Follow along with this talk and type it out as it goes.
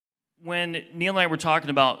When Neil and I were talking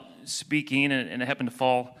about speaking, and it happened to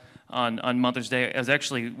fall on Mother's Day,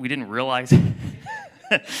 we didn't realize it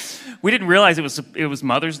was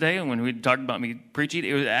Mother's Day. And when we talked about me preaching,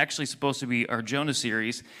 it was actually supposed to be our Jonah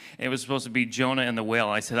series. And it was supposed to be Jonah and the whale.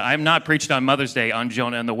 I said, I'm not preaching on Mother's Day on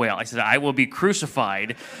Jonah and the whale. I said, I will be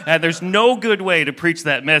crucified. And there's no good way to preach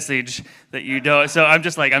that message that you don't. So I'm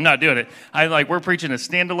just like, I'm not doing it. We're preaching a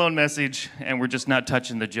standalone message, and we're just not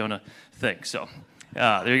touching the Jonah thing. So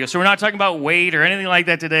there you go. So we're not talking about weight or anything like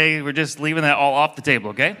that today. We're just leaving that all off the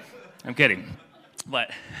table, okay? I'm kidding.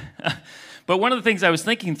 But one of the things I was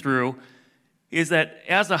thinking through is that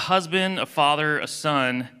as a husband, a father, a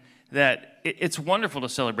son, that it's wonderful to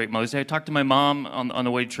celebrate Mother's Day. I talked to my mom on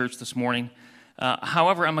the way to church this morning.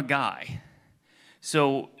 However, I'm a guy.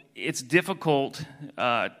 So it's difficult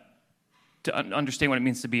to understand what it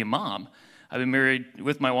means to be a mom. I've been married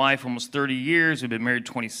with my wife almost 30 years. We've been married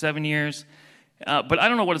 27 years. But I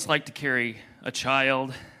don't know what it's like to carry a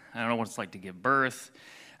child. I don't know what it's like to give birth.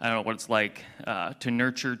 I don't know what it's like to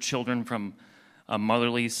nurture children from a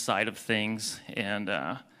motherly side of things, and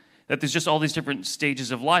that there's just all these different stages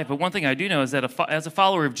of life. But one thing I do know is that as a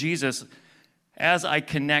follower of Jesus, as I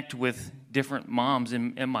connect with different moms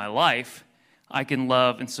in my life, I can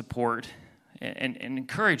love and support and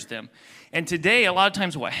encourage them. And today, a lot of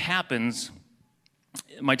times what happens,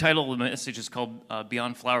 my title of the message is called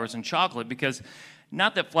Beyond Flowers and Chocolate, because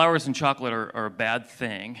not that flowers and chocolate are a bad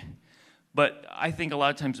thing, but I think a lot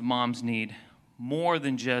of times moms need more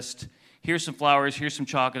than just, here's some flowers, here's some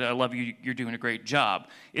chocolate, I love you, you're doing a great job.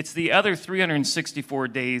 It's the other 364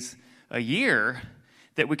 days a year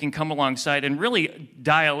that we can come alongside and really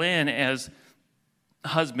dial in as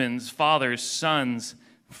husbands, fathers, sons,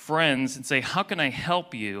 friends, and say, how can I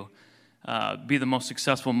help you be the most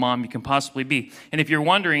successful mom you can possibly be? And if you're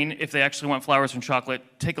wondering if they actually want flowers and chocolate,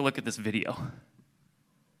 take a look at this video.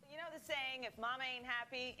 If mama ain't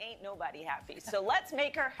happy, ain't nobody happy. So let's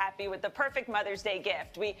make her happy with the perfect Mother's Day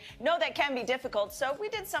gift. We know that can be difficult, so we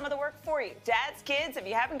did some of the work for you. Dads, kids, if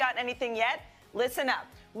you haven't gotten anything yet, listen up.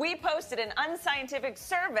 We posted an unscientific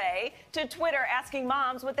survey to Twitter asking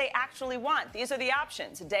moms what they actually want. These are the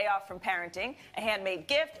options: a day off from parenting, a handmade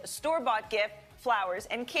gift, a store-bought gift, flowers,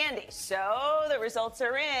 and candy. So the results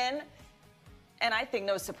are in. And I think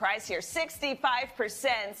no surprise here,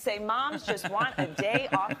 65% say moms just want a day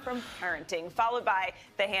off from parenting, followed by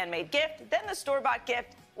the handmade gift, then the store-bought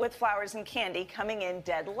gift with flowers and candy coming in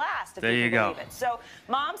dead last, if you can believe it. So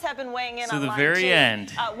moms have been weighing in online, to the very end.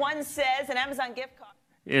 One says an Amazon gift card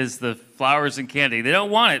is the flowers and candy. They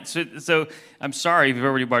don't want it. So I'm sorry if you've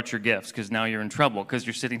already bought your gifts, because now you're in trouble because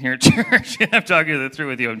you're sitting here at church and I'm talking it through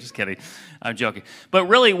with you. I'm just kidding. I'm joking. But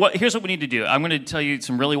really, here's what we need to do. I'm going to tell you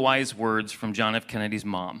some really wise words from John F. Kennedy's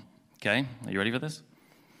mom. Okay? Are you ready for this?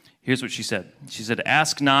 Here's what she said. She said,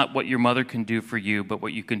 ask not what your mother can do for you, but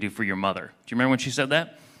what you can do for your mother. Do you remember when she said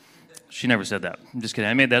that? She never said that. I'm just kidding.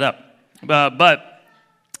 I made that up. But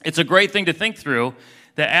it's a great thing to think through,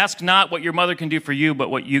 that ask not what your mother can do for you,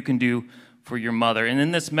 but what you can do for your mother. And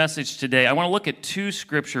in this message today, I want to look at two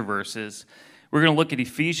scripture verses. We're going to look at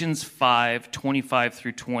Ephesians 5:25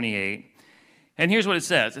 through 28. And here's what it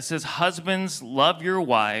says. It says, husbands, love your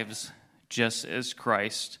wives just as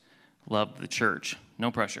Christ loved the church.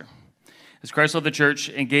 No pressure. As Christ loved the church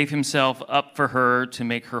and gave himself up for her to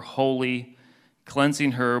make her holy,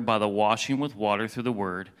 cleansing her by the washing with water through the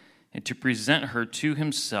word, and to present her to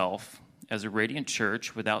himself as a radiant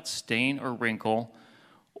church without stain or wrinkle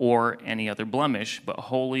or any other blemish, but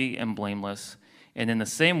holy and blameless. And in the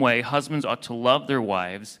same way, husbands ought to love their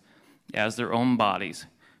wives as their own bodies.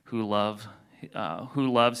 Who loves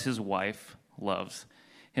his wife loves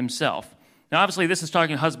himself. Now, obviously, this is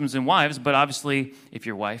talking husbands and wives, but obviously, if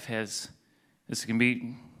your wife has, this can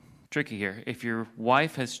be tricky here. If your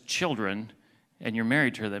wife has children and you're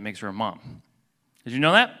married to her, that makes her a mom. Did you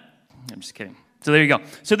know that? I'm just kidding. So there you go.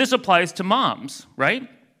 So this applies to moms, right?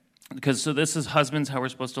 So this is husbands, how we're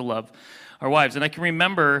supposed to love our wives. And I can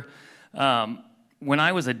remember when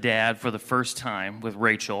I was a dad for the first time with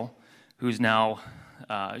Rachel, who's now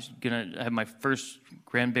going to have my first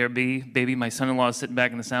grandbaby. My son-in-law is sitting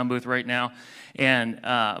back in the sound booth right now.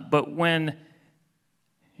 But when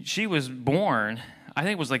she was born, I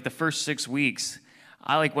think it was like the first 6 weeks,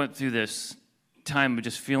 I went through this time of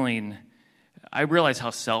just feeling, I realized how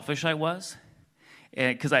selfish I was.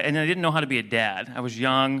 And I didn't know how to be a dad. I was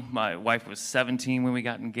young. My wife was 17 when we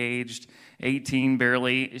got engaged, 18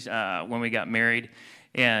 barely when we got married.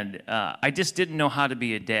 And I just didn't know how to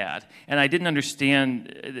be a dad. And I didn't understand,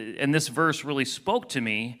 and this verse really spoke to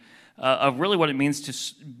me of really what it means to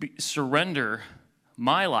surrender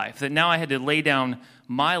my life. That now I had to lay down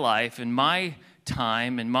my life and my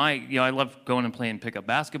time and I love going and playing pickup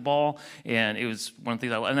basketball, and it was one of the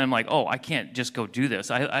things and I'm like, oh, I can't just go do this.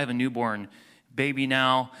 I have a newborn baby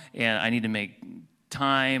now, and I need to make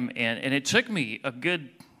time, and it took me a good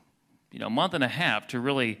month and a half to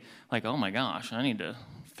really like, oh my gosh, I need to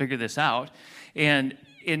figure this out. And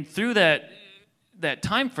through that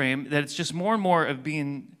time frame, that it's just more and more of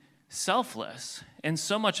being selfless, and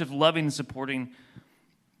so much of loving and supporting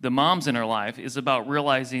the moms in our life is about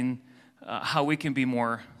realizing how we can be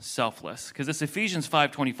more selfless. Because this Ephesians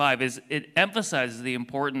 5:25 it emphasizes the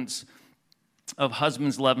importance of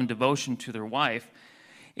husbands' love and devotion to their wife,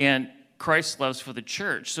 and Christ's love for the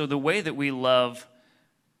church. So the way that we love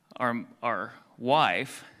our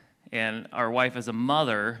wife, and our wife as a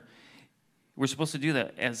mother, we're supposed to do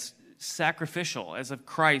that as sacrificial, as of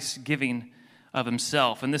Christ giving of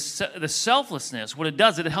himself. And the selflessness, what it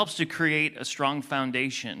does, it helps to create a strong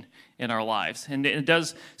foundation in our lives. And it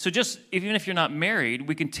does, so just, even if you're not married,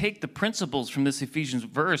 we can take the principles from this Ephesians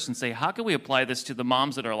verse and say, how can we apply this to the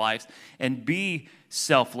moms in our lives and be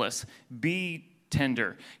selfless, be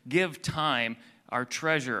tender, give time, our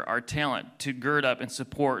treasure, our talent, to gird up and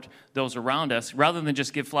support those around us, rather than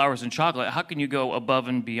just give flowers and chocolate. How can you go above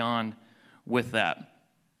and beyond with that?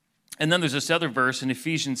 And then there's this other verse in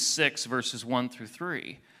Ephesians 6, verses 1 through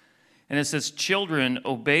 3. And it says, children,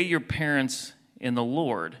 obey your parents in the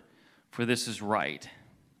Lord, for this is right. It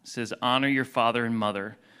says, honor your father and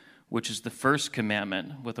mother, which is the first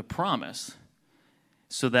commandment, with a promise,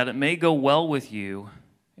 so that it may go well with you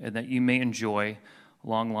and that you may enjoy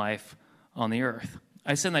long life on the earth.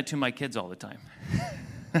 I send that to my kids all the time.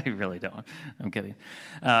 I really don't. I'm kidding.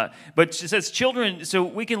 But she says, children, so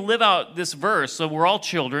we can live out this verse. So we're all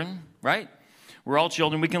children, right? We're all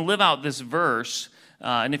children. We can live out this verse.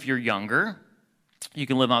 And if you're younger, you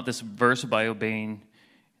can live out this verse by obeying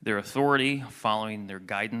their authority, following their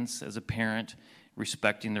guidance as a parent,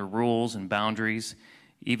 respecting their rules and boundaries,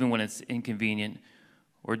 even when it's inconvenient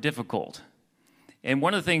or difficult. And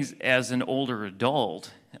one of the things as an older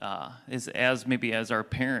adult is as our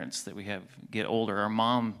parents that we have get older, our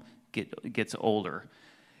mom gets older,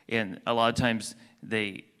 and a lot of times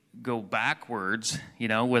they go backwards,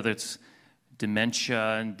 whether it's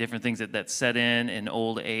dementia and different things that set in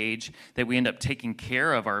old age, that we end up taking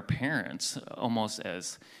care of our parents almost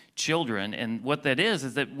as children. And what that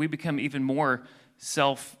is that we become even more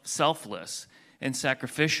selfless and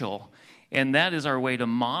sacrificial. And that is our way to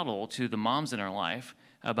model to the moms in our life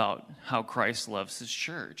about how Christ loves his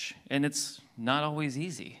church. And it's not always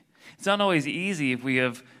easy. It's not always easy if we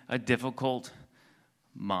have a difficult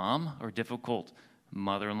mom or difficult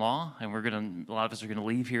mother-in-law, and a lot of us are going to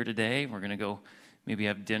leave here today. We're going to go maybe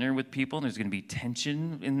have dinner with people, and there's going to be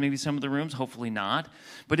tension in maybe some of the rooms, hopefully not.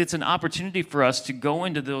 But it's an opportunity for us to go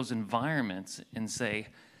into those environments and say,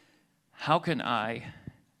 how can I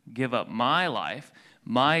give up my life,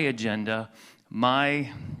 my agenda,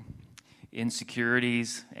 my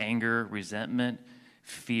insecurities, anger, resentment,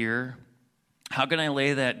 fear? How can I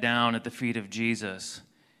lay that down at the feet of Jesus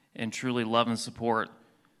and truly love and support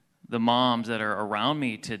the moms that are around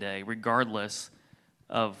me today, regardless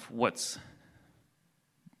of what's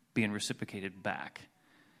being reciprocated back?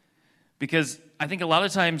 Because I think a lot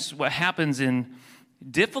of times what happens in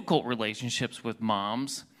difficult relationships with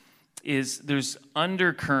moms is there's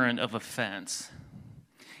undercurrent of offense.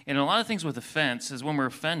 And a lot of things with offense is when we're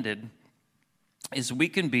offended is we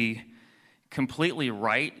can be completely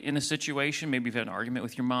right in a situation. Maybe you've had an argument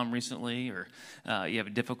with your mom recently, or you have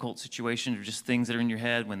a difficult situation, or just things that are in your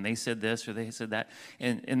head when they said this or they said that.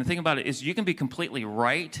 And the thing about it is you can be completely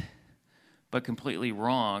right, but completely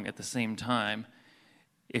wrong at the same time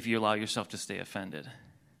if you allow yourself to stay offended.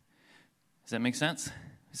 Does that make sense?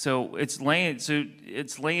 So it's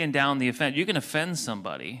laying down the offense. You can offend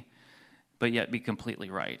somebody, but yet be completely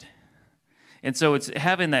right. And so it's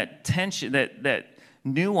having that tension, that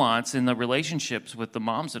nuance in the relationships with the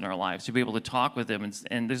moms in our lives, to be able to talk with them.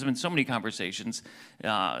 And there's been so many conversations.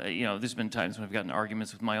 There's been times when I've gotten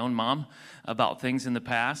arguments with my own mom about things in the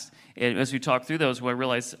past. And as we talk through those, I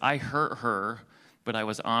realized I hurt her, but I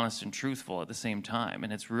was honest and truthful at the same time.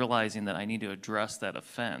 And it's realizing that I need to address that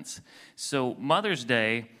offense. So Mother's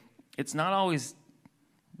Day, it's not always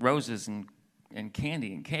roses and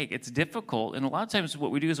candy and cake. It's difficult. And a lot of times what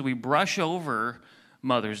we do is we brush over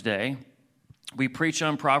Mother's Day. We preach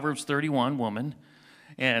on Proverbs 31, woman,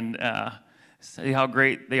 and say how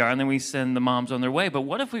great they are, and then we send the moms on their way. But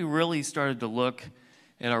what if we really started to look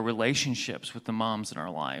at our relationships with the moms in our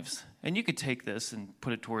lives? And you could take this and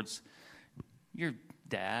put it towards your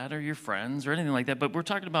dad or your friends or anything like that, but we're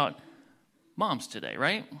talking about moms today,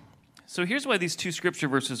 right? So here's why these two scripture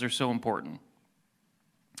verses are so important.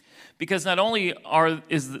 Because not only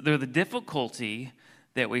is there the difficulty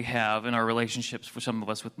that we have in our relationships for some of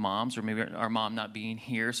us with moms, or maybe our mom not being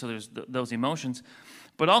here, so there's those emotions,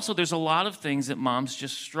 but also there's a lot of things that moms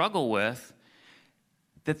just struggle with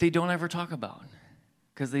that they don't ever talk about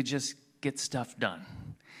because they just get stuff done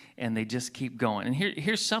and they just keep going. And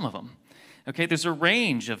here's some of them. Okay, there's a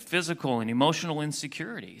range of physical and emotional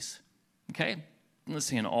insecurities. Okay, I'm not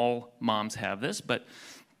saying all moms have this, but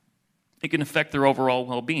it can affect their overall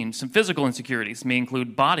well-being. Some physical insecurities may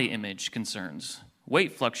include body image concerns,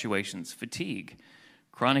 weight fluctuations, fatigue,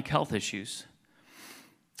 chronic health issues.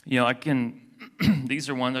 You know, these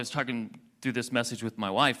are ones I was talking through this message with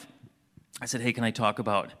my wife. I said, hey, can I talk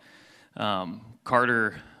about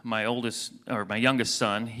Carter, my youngest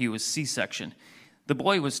son? He was C-section. The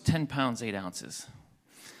boy was 10 pounds, 8 ounces.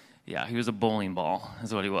 Yeah, he was a bowling ball,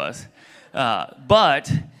 is what he was.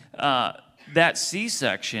 But that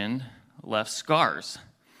C-section left scars.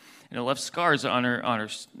 And it left scars on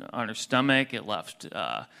her stomach. It left,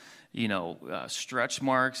 stretch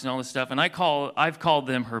marks and all this stuff. And I've called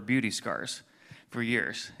them her beauty scars for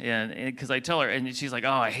years. And because I tell her, and she's like,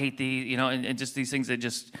 oh, I hate these, and just these things that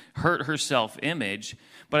just hurt her self-image.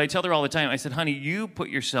 But I tell her all the time, I said, honey, you put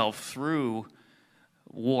yourself through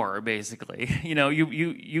war, basically.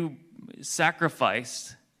 You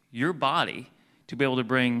sacrificed your body to be able to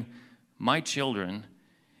bring my children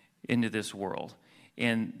into this world.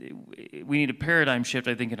 And we need a paradigm shift,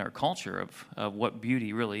 I think, in our culture of what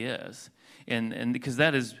beauty really is. And because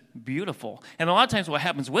that is beautiful. And a lot of times what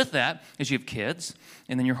happens with that is you have kids,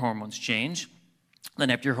 and then your hormones change. Then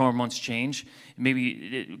after your hormones change, maybe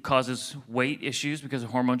it causes weight issues because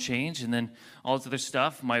of hormone change, and then all this other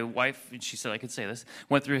stuff. My wife, and she said I could say this,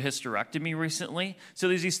 went through a hysterectomy recently. So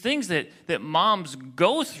there's these things that moms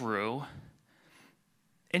go through,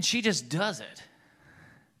 and she just does it.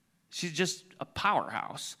 She's just a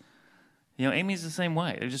powerhouse. Amy's the same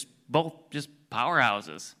way. They're just both just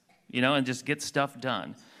powerhouses, and just get stuff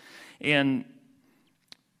done. And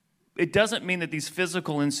it doesn't mean that these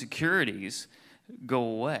physical insecurities go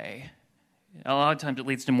away. A lot of times it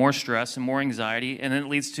leads to more stress and more anxiety, and then it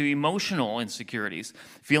leads to emotional insecurities,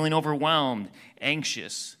 feeling overwhelmed,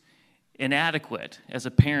 anxious, inadequate as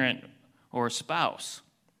a parent or a spouse.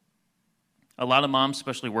 A lot of moms,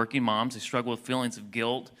 especially working moms, they struggle with feelings of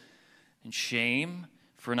guilt and shame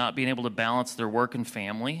for not being able to balance their work and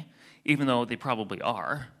family, even though they probably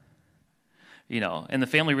are. And the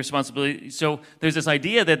family responsibility. So there's this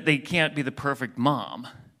idea that they can't be the perfect mom.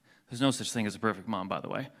 There's no such thing as a perfect mom, by the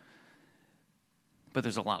way. But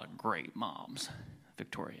there's a lot of great moms.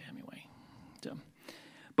 Victoria Hemingway.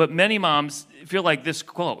 But many moms feel like this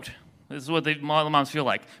quote. This is what the moms feel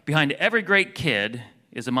like. Behind every great kid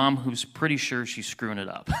is a mom who's pretty sure she's screwing it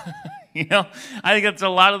up. I think that's a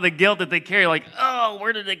lot of the guilt that they carry. Like, oh,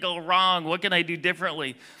 where did it go wrong? What can I do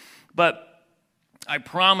differently? But I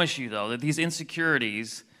promise you, though, that these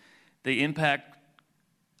insecurities, they impact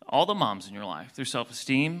all the moms in your life. Their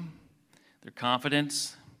self-esteem, their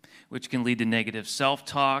confidence, which can lead to negative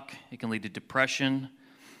self-talk. It can lead to depression.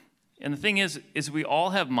 And the thing is we all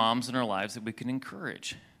have moms in our lives that we can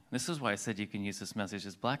encourage. This is why I said you can use this message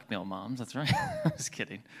as blackmail moms. That's right. I'm just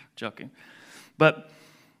kidding. I'm joking. But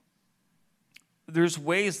there's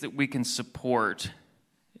ways that we can support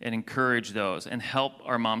and encourage those and help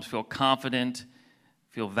our moms feel confident,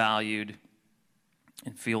 feel valued,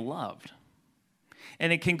 and feel loved.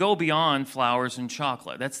 And it can go beyond flowers and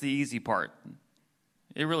chocolate. That's the easy part.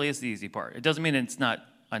 It really is the easy part. It doesn't mean it's not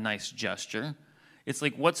a nice gesture. It's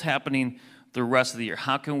like, what's happening the rest of the year?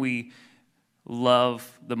 How can we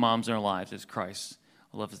love the moms in our lives as Christ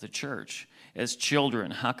loves the church? As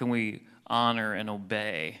children, how can we honor and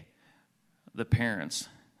obey the parents,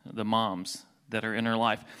 the moms that are in our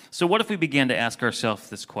life? So what if we began to ask ourselves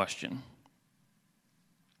this question?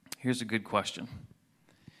 Here's a good question.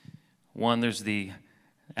 One, there's the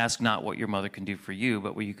ask not what your mother can do for you,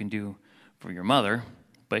 but what you can do for your mother.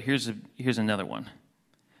 But here's another one.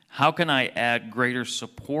 How can I add greater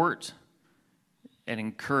support and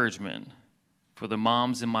encouragement for the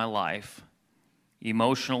moms in my life,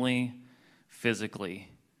 emotionally, physically,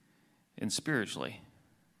 and spiritually?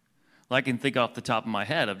 Well, I can think off the top of my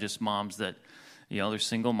head of just moms that, they're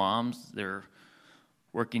single moms, they're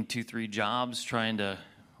working 2-3 jobs, trying to,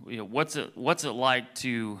 what's it like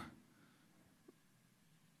to,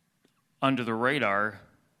 under the radar,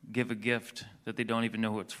 give a gift that they don't even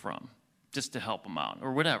know who it's from, just to help them out,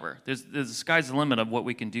 or whatever. There's the sky's the limit of what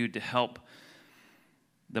we can do to help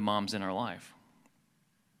the moms in our life.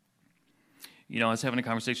 I was having a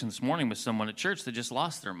conversation this morning with someone at church that just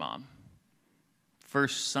lost their mom.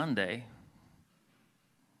 First Sunday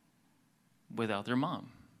without their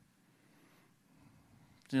mom.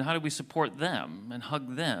 And how do we support them and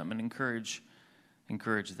hug them and encourage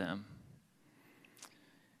them?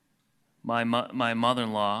 My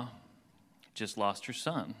mother-in-law just lost her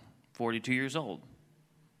son, 42 years old,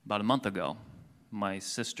 about a month ago. My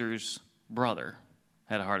sister's brother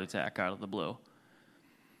had a heart attack out of the blue.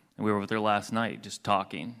 And we were with her last night just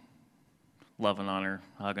talking, loving on her,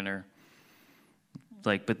 hugging her.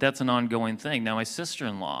 But that's an ongoing thing. Now, my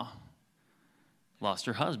sister-in-law lost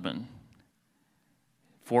her husband.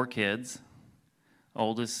 4 kids,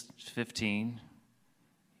 oldest 15,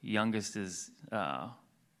 youngest is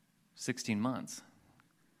 16 months.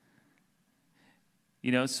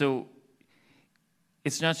 So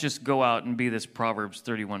it's not just go out and be this Proverbs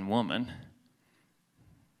 31 woman,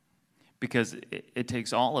 because it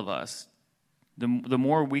takes all of us. The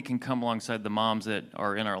more we can come alongside the moms that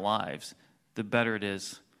are in our lives, the better it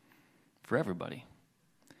is for everybody.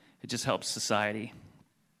 It just helps society,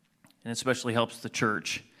 and especially helps the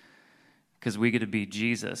church, because we get to be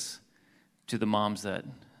Jesus to the moms that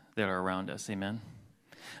are around us. Amen?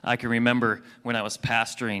 I can remember when I was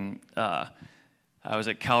pastoring, I was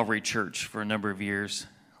at Calvary Church for a number of years,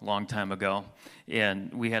 a long time ago,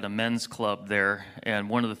 and we had a men's club there, and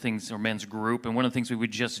one of the things, or men's group, and one of the things we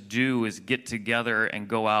would just do is get together and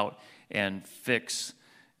go out and fix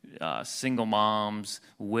single moms,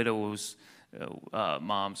 widows,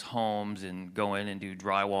 moms' homes, and go in and do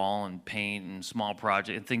drywall and paint and small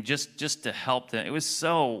project and things just to help them. It was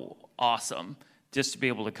so awesome just to be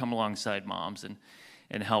able to come alongside moms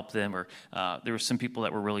and help them. Or there were some people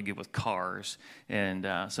that were really good with cars, and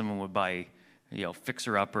someone would buy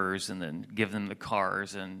fixer-uppers and then give them the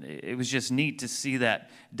cars, and it was just neat to see that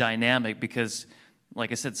dynamic, because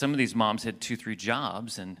like I said, some of these moms had 2-3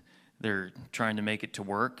 jobs, and they're trying to make it to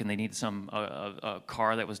work, and they need a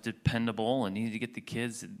car that was dependable, and needed to get the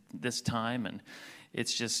kids at this time, and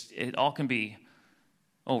it all can be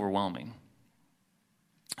overwhelming.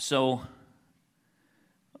 So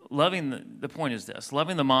the point is this: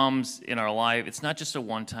 loving the moms in our life, it's not just a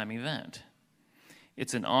one-time event.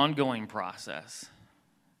 It's an ongoing process,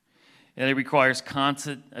 and it requires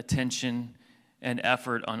constant attention and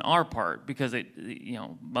effort on our part, because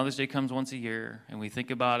Mother's Day comes once a year, and we think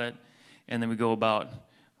about it, and then we go about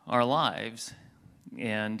our lives.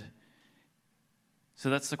 And so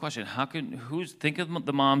that's the question: think of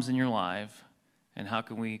the moms in your life, and how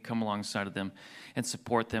can we come alongside of them and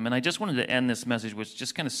support them? And I just wanted to end this message with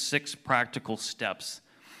just kind of 6 practical steps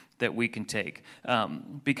that we can take,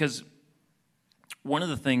 because one of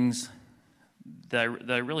the things that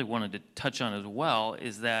I really wanted to touch on as well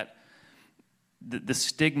is that the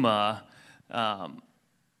stigma,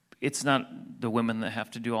 it's not the women that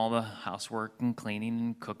have to do all the housework and cleaning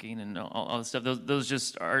and cooking and all the stuff. Those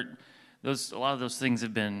just are, a lot of those things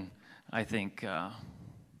have been, I think,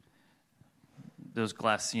 those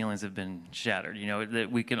glass ceilings have been shattered.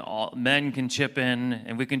 That men can chip in,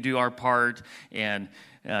 and we can do our part, and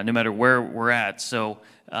no matter where we're at. So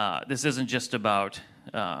this isn't just about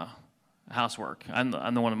housework. I'm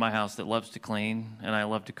the one in my house that loves to clean, and I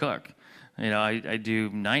love to cook. I do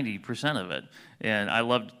 90% of it, and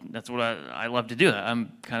that's what I love to do.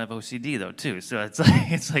 I'm kind of OCD though too, so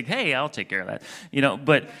it's like, hey, I'll take care of that,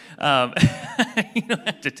 But you don't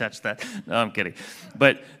have to touch that. No, I'm kidding.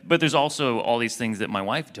 But there's also all these things that my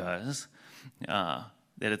wife does. That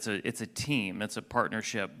it's a team, it's a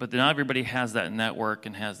partnership. But not everybody has that network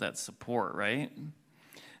and has that support, right?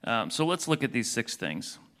 So let's look at these 6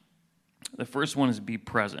 things. The first one is be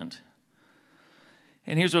present.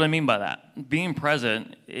 And here's what I mean by that. Being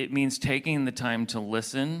present, it means taking the time to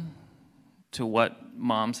listen to what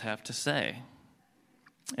moms have to say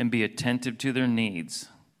and be attentive to their needs,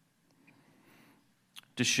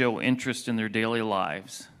 to show interest in their daily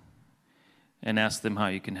lives, and ask them how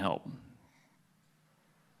you can help.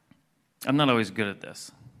 I'm not always good at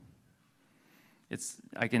this.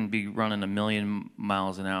 I can be running 1,000,000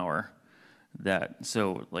 miles an hour.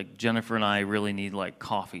 So like Jennifer and I really need like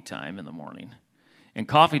coffee time in the morning. And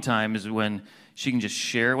coffee time is when she can just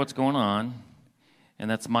share what's going on, and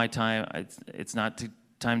that's my time. It's not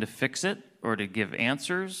time to fix it or to give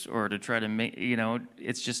answers or to try to make,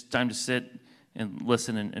 it's just time to sit and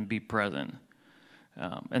listen and be present.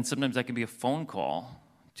 And sometimes that can be a phone call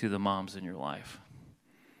to the moms in your life.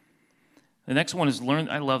 The next one is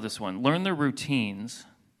I love this one, learn their routines.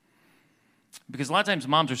 Because a lot of times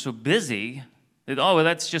moms are so busy that,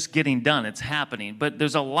 that's just getting done, it's happening. But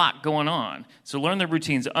there's a lot going on. So learn their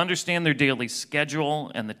routines, understand their daily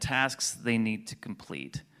schedule and the tasks they need to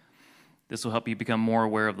complete. This will help you become more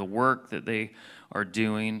aware of the work that they are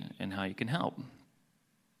doing and how you can help.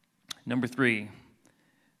 Number 3,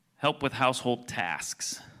 help with household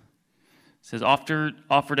tasks. says,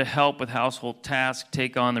 offer to help with household tasks,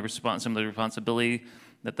 take on some of the responsibility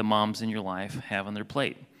that the moms in your life have on their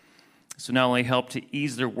plate. So not only help to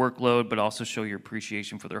ease their workload, but also show your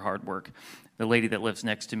appreciation for their hard work. The lady that lives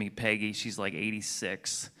next to me, Peggy, she's like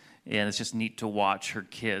 86, and it's just neat to watch her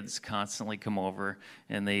kids constantly come over,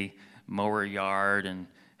 and they mow her yard and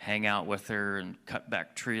hang out with her and cut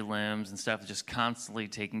back tree limbs and stuff, just constantly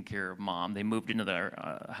taking care of Mom. They moved into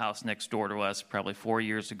their house next door to us probably 4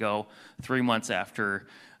 years ago, 3 months after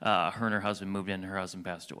her and her husband moved in, and her husband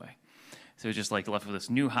passed away. So it's just like left with this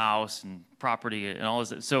new house and property and all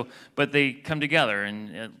this. So, but they come together,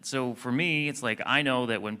 and so for me, it's like I know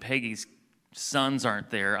that when Peggy's sons aren't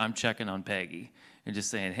there, I'm checking on Peggy and just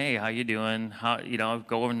saying, "Hey, how you doing? How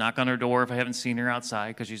go over and knock on her door if I haven't seen her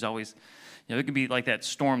outside, because she's always, it could be like that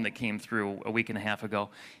storm that came through a week and a half ago.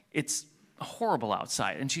 It's horrible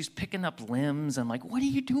outside, and she's picking up limbs. I'm like, "What are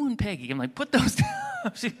you doing, Peggy?" I'm like, "Put those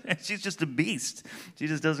down." She's just a beast. She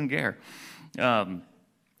just doesn't care.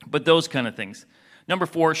 But those kind of things. Number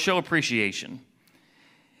 4, show appreciation.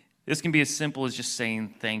 This can be as simple as just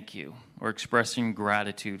saying thank you or expressing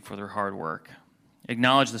gratitude for their hard work.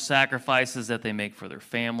 Acknowledge the sacrifices that they make for their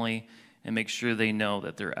family and make sure they know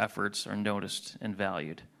that their efforts are noticed and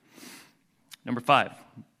valued. Number 5,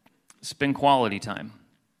 spend quality time.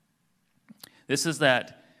 This is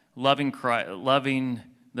that loving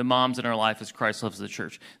the moms in our life as Christ loves the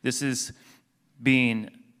church. This is being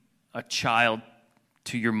a child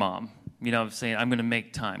to your mom, saying, I'm going to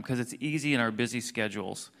make time, because it's easy in our busy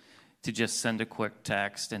schedules to just send a quick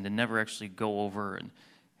text and to never actually go over and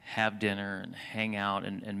have dinner and hang out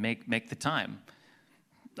and make the time.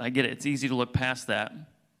 I get it. It's easy to look past that.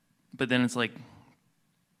 But then it's like,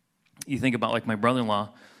 you think about like my brother-in-law.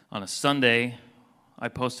 On a Sunday, I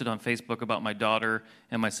posted on Facebook about my daughter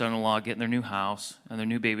and my son-in-law getting their new house and their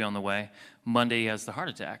new baby on the way. Monday, he has the heart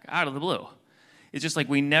attack out of the blue. It's just like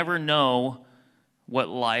we never know what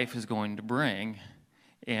life is going to bring,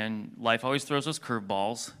 and life always throws us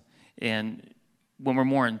curveballs. And when we're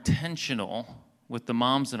more intentional with the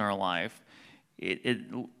moms in our life, it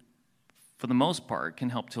for the most part can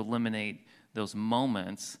help to eliminate those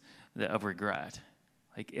moments of regret,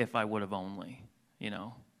 like if I would have only,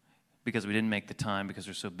 because we didn't make the time because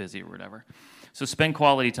we're so busy or whatever. So spend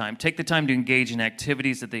quality time. Take the time to engage in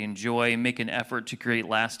activities that they enjoy and make an effort to create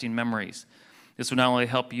lasting memories. This will not only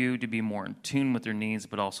help you to be more in tune with their needs,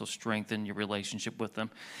 but also strengthen your relationship with them.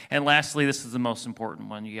 And lastly, this is the most important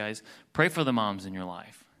one, you guys. Pray for the moms in your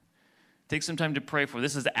life. Take some time to pray for.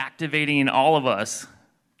 This is activating all of us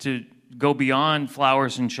to go beyond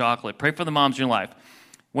flowers and chocolate. Pray for the moms in your life.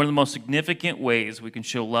 One of the most significant ways we can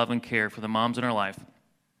show love and care for the moms in our life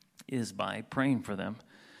is by praying for them.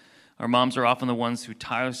 Our moms are often the ones who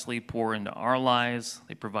tirelessly pour into our lives.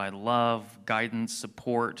 They provide love, guidance,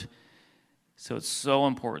 support. So it's so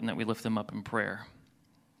important that we lift them up in prayer.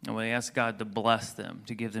 And we ask God to bless them,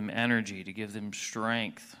 to give them energy, to give them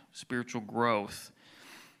strength, spiritual growth,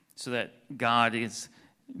 so that God is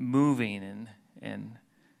moving and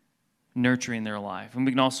nurturing their life. And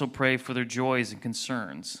we can also pray for their joys and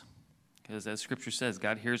concerns, because as Scripture says,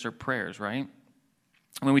 God hears our prayers, right?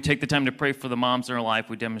 When we take the time to pray for the moms in our life,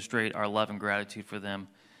 we demonstrate our love and gratitude for them,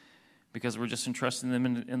 because we're just entrusting them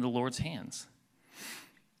in the Lord's hands.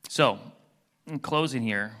 So, in closing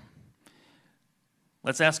here,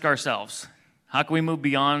 let's ask ourselves, how can we move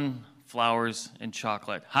beyond flowers and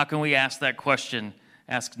chocolate? How can we ask that question?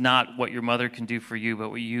 Ask not what your mother can do for you, but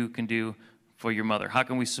what you can do for your mother. How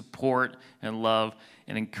can we support and love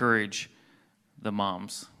and encourage the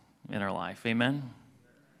moms in our life? Amen?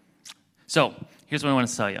 So, here's what I want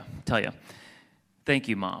to tell you. Thank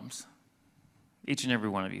you, moms. Each and every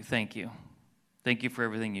one of you, thank you. Thank you for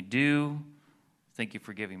everything you do. Thank you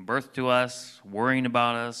for giving birth to us, worrying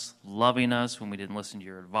about us, loving us when we didn't listen to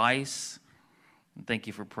your advice. And thank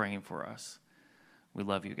you for praying for us. We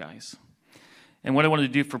love you guys. And what I want to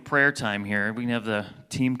do for prayer time here, we can have the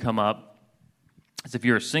team come up, is if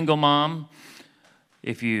you're a single mom,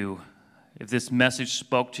 if this message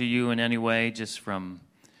spoke to you in any way just from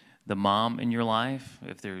the mom in your life,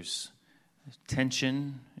 if there's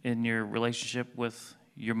tension in your relationship with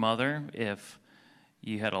your mother, if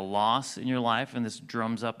you had a loss in your life and this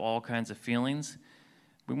drums up all kinds of feelings,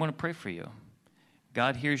 we want to pray for you.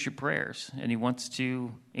 God hears your prayers, and he wants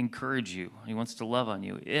to encourage you. He wants to love on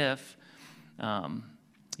you. If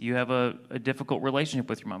you have a difficult relationship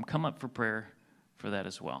with your mom, come up for prayer for that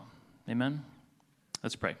as well. Amen?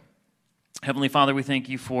 Let's pray. Heavenly Father, we thank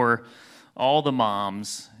you for all the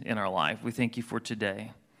moms in our life. We thank you for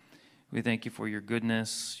today. We thank you for your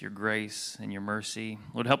goodness, your grace, and your mercy.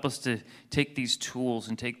 Lord, help us to take these tools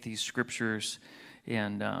and take these scriptures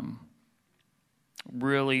and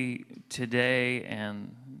really today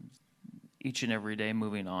and each and every day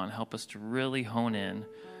moving on, help us to really hone in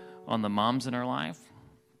on the moms in our life,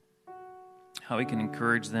 how we can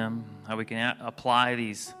encourage them, how we can apply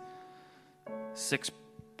these 6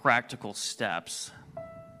 practical steps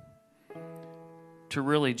to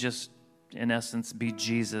really just, in essence, be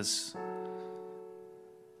Jesus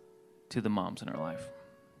to the moms in our life.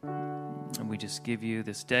 And we just give you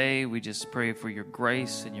this day. We just pray for your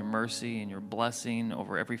grace and your mercy and your blessing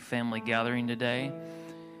over every family gathering today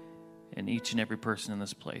and each and every person in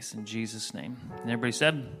this place. In Jesus' name. And everybody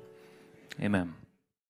said, amen.